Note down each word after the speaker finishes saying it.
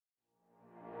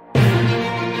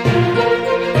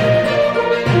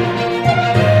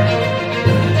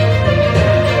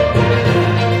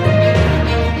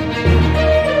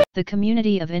The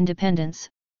community of Independence,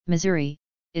 Missouri,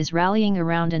 is rallying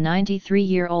around a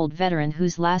 93-year-old veteran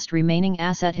whose last remaining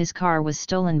asset, his car, was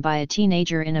stolen by a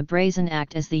teenager in a brazen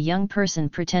act as the young person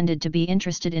pretended to be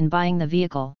interested in buying the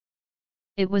vehicle.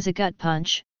 "It was a gut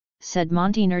punch," said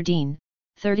Monty Nerdine,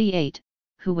 38,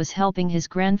 who was helping his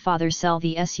grandfather sell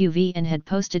the SUV and had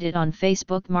posted it on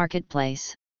Facebook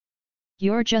Marketplace.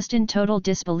 "You're just in total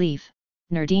disbelief,"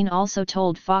 Nerdine also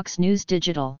told Fox News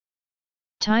Digital.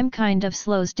 "Time kind of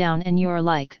slows down and you're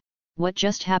like, what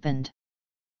just happened?"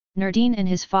 Nerdine and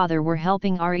his father were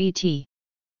helping Army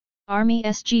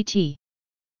SGT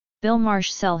Bill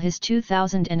Marsh sell his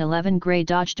 2011 gray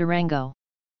Dodge Durango.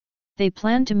 They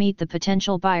planned to meet the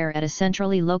potential buyer at a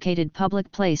centrally located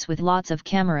public place with lots of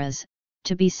cameras,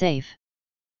 to be safe.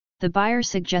 The buyer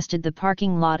suggested the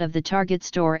parking lot of the Target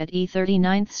store at East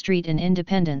 39th Street in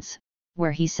Independence,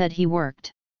 where he said he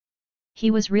worked.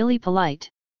 "He was really polite.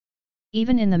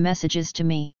 Even in the messages to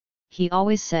me, he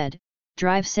always said,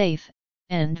 'Drive safe,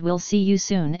 and we'll see you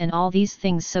soon,' and all these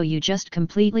things, so you just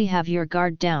completely have your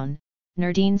guard down,"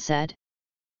 Nerdine said.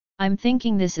 "I'm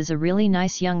thinking this is a really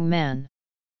nice young man."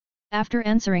 After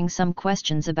answering some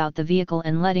questions about the vehicle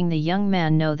and letting the young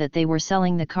man know that they were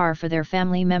selling the car for their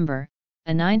family member,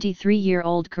 a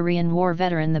 93-year-old Korean War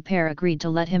veteran, the pair agreed to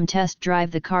let him test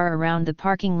drive the car around the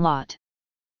parking lot.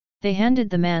 They handed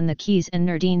the man the keys and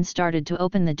Nerdine started to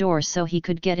open the door so he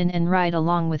could get in and ride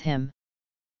along with him.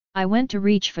 "I went to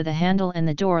reach for the handle and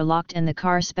the door locked and the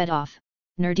car sped off,"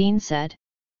 Nerdine said.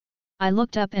 "I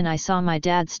looked up and I saw my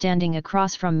dad standing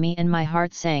across from me and my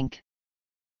heart sank.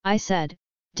 I said,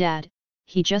 'Dad,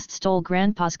 he just stole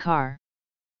Grandpa's car.'"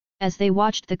 As they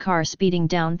watched the car speeding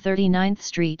down 39th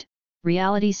Street,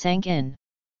 reality sank in.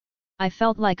 "I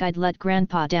felt like I'd let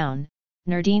Grandpa down,"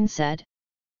 Nerdine said.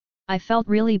 "I felt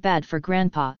really bad for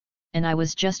Grandpa, and I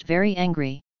was just very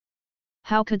angry.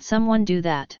 How could someone do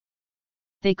that?"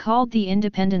 They called the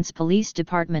Independence Police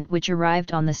Department, which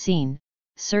arrived on the scene,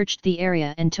 searched the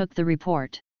area and took the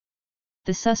report.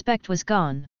 The suspect was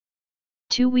gone.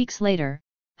 2 weeks later,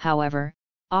 however,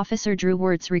 Officer Drew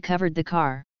Wirtz recovered the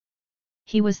car.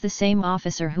 He was the same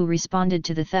officer who responded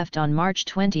to the theft on March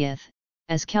 20,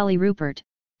 as Kelly Rupert,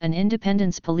 an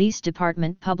Independence Police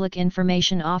Department public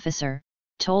information officer,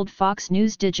 told Fox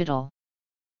News Digital.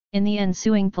 In the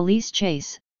ensuing police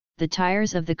chase, the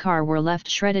tires of the car were left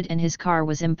shredded and his car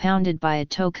was impounded by a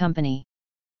tow company.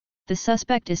 "The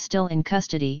suspect is still in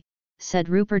custody," said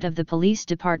Rupert of the police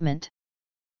department.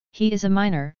 "He is a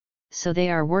minor, so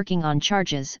they are working on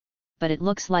charges, but it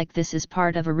looks like this is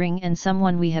part of a ring and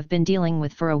someone we have been dealing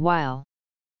with for a while."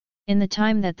 In the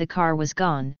time that the car was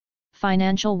gone,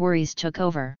 financial worries took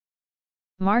over.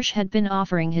 Marsh had been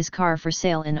offering his car for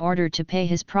sale in order to pay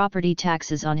his property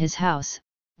taxes on his house,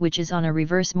 which is on a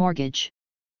reverse mortgage.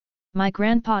 "My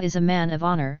grandpa is a man of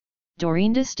honor,"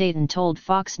 Dorinda Staten told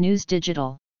Fox News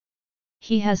Digital.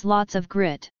 "He has lots of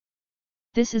grit.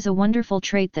 This is a wonderful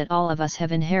trait that all of us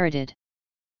have inherited.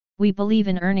 We believe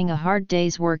in earning a hard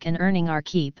day's work and earning our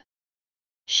keep."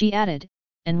 She added,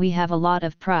 "And we have a lot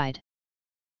of pride.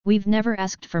 We've never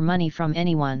asked for money from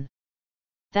anyone.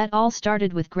 That all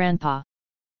started with Grandpa."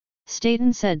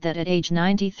 Staten said that at age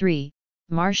 93,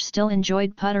 Marsh still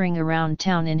enjoyed puttering around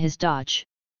town in his Dodge.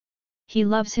 "He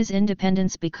loves his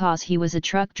independence because he was a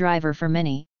truck driver for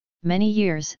many, many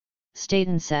years,"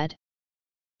 Staten said.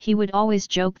 He would always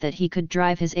joke that he could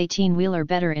drive his 18-wheeler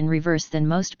better in reverse than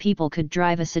most people could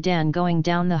drive a sedan going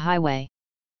down the highway.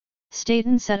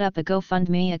 Staten set up a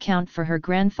GoFundMe account for her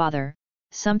grandfather,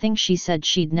 something she said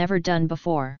she'd never done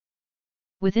before.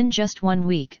 Within just 1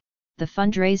 week, the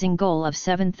fundraising goal of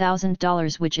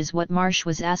 $7,000, which is what Marsh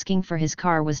was asking for his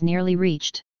car, was nearly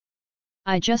reached.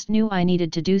 "I just knew I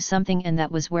needed to do something and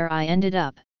that was where I ended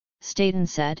up," Staten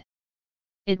said.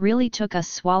 "It really took us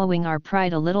swallowing our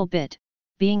pride a little bit,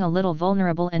 being a little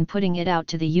vulnerable and putting it out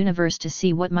to the universe to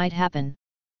see what might happen.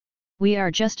 We are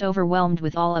just overwhelmed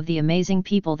with all of the amazing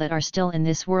people that are still in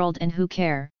this world and who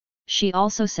care," she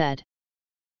also said.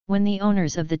 When the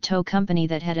owners of the tow company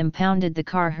that had impounded the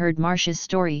car heard Marsh's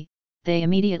story, they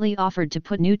immediately offered to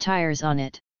put new tires on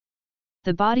it.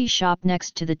 The body shop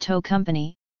next to the tow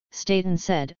company, Staten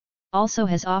said, also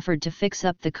has offered to fix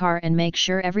up the car and make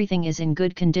sure everything is in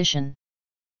good condition.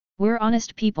 "We're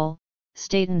honest people,"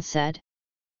 Staten said.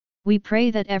 "We pray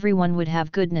that everyone would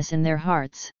have goodness in their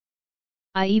hearts.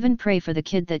 I even pray for the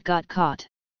kid that got caught.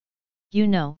 You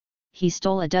know, he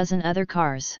stole a dozen other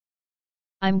cars.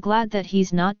 I'm glad that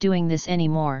he's not doing this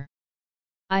anymore.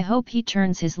 I hope he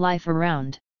turns his life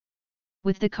around."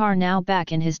 With the car now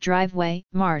back in his driveway,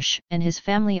 Marsh and his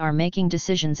family are making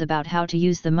decisions about how to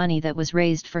use the money that was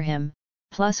raised for him,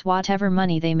 plus whatever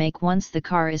money they make once the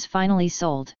car is finally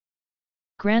sold.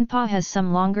 Grandpa has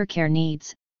some longer care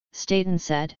needs, Staten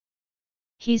said.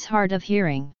 He's hard of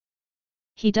hearing.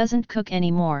 He doesn't cook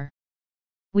anymore.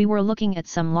 We were looking at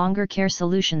some longer care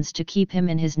solutions to keep him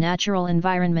in his natural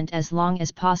environment as long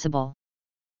as possible.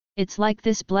 It's like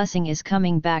this blessing is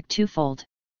coming back twofold.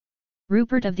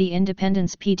 Rupert of the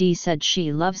Independence PD said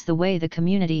she loves the way the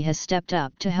community has stepped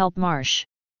up to help Marsh.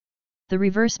 The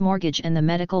reverse mortgage and the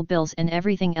medical bills and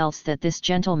everything else that this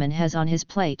gentleman has on his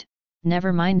plate,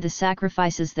 never mind the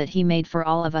sacrifices that he made for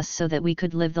all of us so that we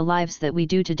could live the lives that we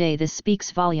do today. This speaks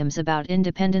volumes about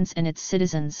Independence and its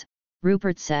citizens,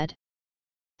 Rupert said.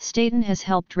 Staten has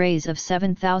helped raise of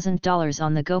 $7,000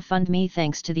 on the GoFundMe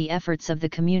thanks to the efforts of the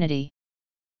community.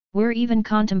 We're even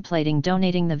contemplating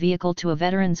donating the vehicle to a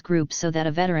veterans group so that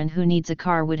a veteran who needs a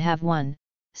car would have one,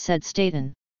 said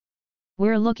Staten.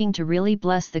 We're looking to really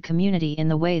bless the community in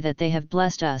the way that they have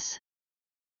blessed us.